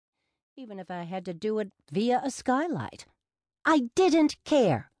even if I had to do it via a skylight. I didn't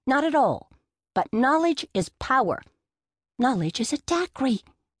care, not at all. But knowledge is power. Knowledge is a daiquiri,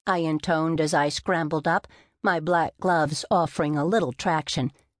 I intoned as I scrambled up, my black gloves offering a little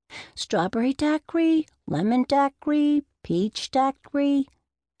traction. Strawberry daiquiri, lemon daiquiri, peach daiquiri.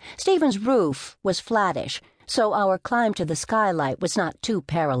 Stephen's roof was flattish, so our climb to the skylight was not too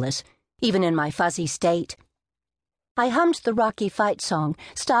perilous, even in my fuzzy state. I hummed the Rocky fight song,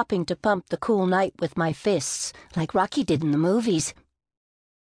 stopping to pump the cool night with my fists, like Rocky did in the movies.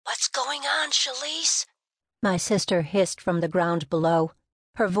 "What's going on, Shalise?" My sister hissed from the ground below,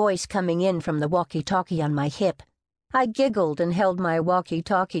 her voice coming in from the walkie-talkie on my hip. I giggled and held my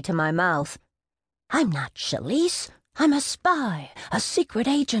walkie-talkie to my mouth. "I'm not Shalise. I'm a spy, a secret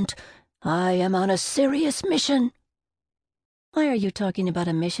agent. I am on a serious mission." "Why are you talking about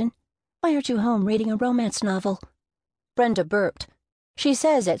a mission? Why aren't you home reading a romance novel?" Brenda burped. She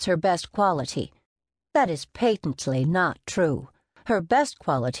says it's her best quality. That is patently not true. Her best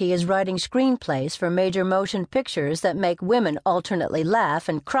quality is writing screenplays for major motion pictures that make women alternately laugh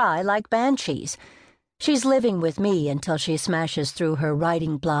and cry like banshees. She's living with me until she smashes through her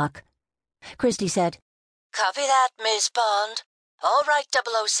writing block. Christy said, "Copy that, Miss Bond. All right,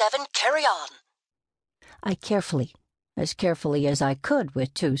 007, carry on." I as carefully as I could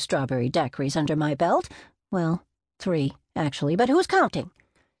with 2 strawberry daiquiris under my belt, well, 3, actually, but who's counting?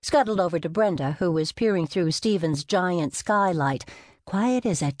 Scuttled over to Brenda, who was peering through Stephen's giant skylight, quiet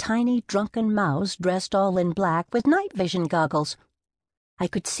as a tiny drunken mouse dressed all in black with night vision goggles. I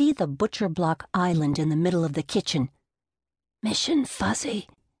could see the butcher block island in the middle of the kitchen. "Mission fuzzy,"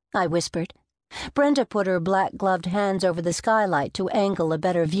 I whispered. Brenda put her black-gloved hands over the skylight to angle a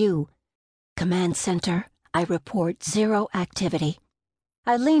better view. "Command center, I report 0 activity."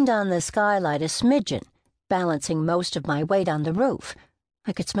 I leaned on the skylight a smidgen, balancing most of my weight on the roof.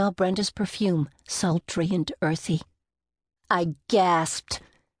 I could smell Brenda's perfume, sultry and earthy. I gasped.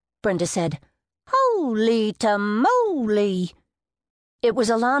 Brenda said, "Holy tamale!" It was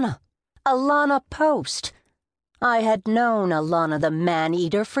Alana Post. I had known Alana the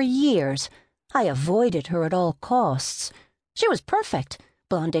man-eater for years. I avoided her at all costs. She was perfect,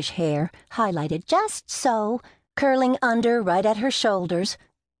 blondish hair, highlighted just so, curling under right at her shoulders.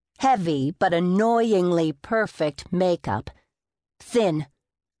 Heavy but annoyingly perfect makeup. Thin.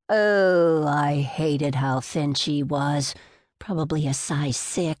 Oh, I hated how thin she was. Probably a size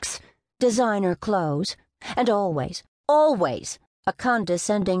 6. Designer clothes. And always, a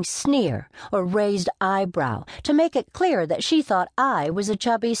condescending sneer or raised eyebrow to make it clear that she thought I was a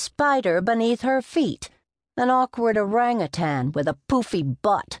chubby spider beneath her feet, an awkward orangutan with a poofy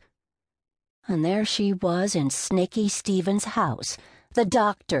butt. And there she was in Snaky Stephen's house, the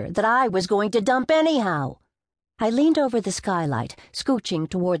doctor that I was going to dump anyhow. I leaned over the skylight, scooching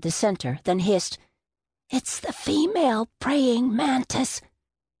toward the center, then hissed, "It's the female praying mantis."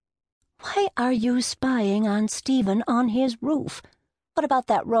 "Why are you spying on Stephen on his roof? What about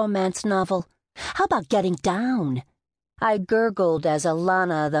that romance novel? How about getting down?" I gurgled as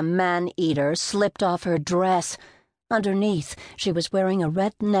Alana the man-eater slipped off her dress. Underneath, she was wearing a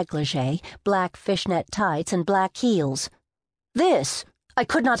red negligee, black fishnet tights, and black heels. This I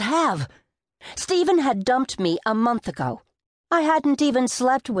could not have. Stephen had dumped me a month ago. I hadn't even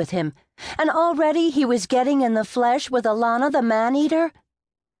slept with him, and already he was getting in the flesh with Alana the man-eater.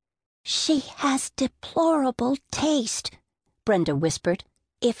 "She has deplorable taste," Brenda whispered.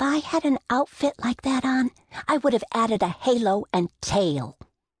 "If I had an outfit like that on, I would have added a halo and tail."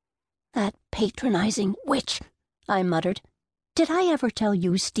 "That patronizing witch," I muttered. "Did I ever tell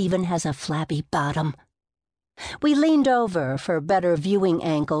you Stephen has a flabby bottom?" We leaned over for better viewing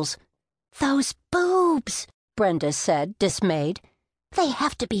angles. "Those boobs," Brenda said, dismayed. "They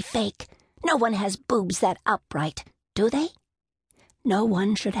have to be fake. No one has boobs that upright, do they? No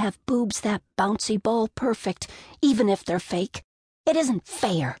one should have boobs that bouncy ball perfect, even if they're fake. It isn't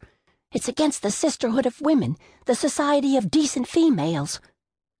fair. It's against the sisterhood of women, the society of decent females."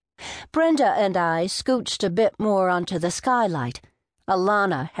 Brenda and I scooched a bit more onto the skylight.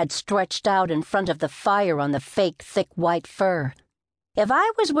 Alana had stretched out in front of the fire on the fake thick white fur. If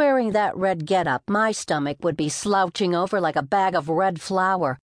I was wearing that red getup, my stomach would be slouching over like a bag of red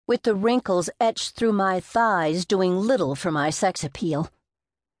flour, with the wrinkles etched through my thighs doing little for my sex appeal.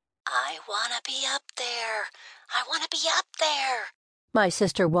 "I wanna be up there. I wanna be up there," my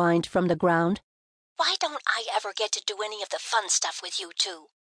sister whined from the ground. "Why don't I ever get to do any of the fun stuff with you two?"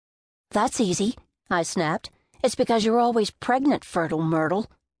 "That's easy," I snapped. "It's because you're always pregnant, fertile myrtle."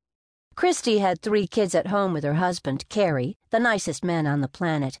 Christy had 3 kids at home with her husband, Carrie, the nicest man on the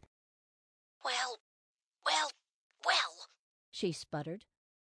planet. Well, she sputtered.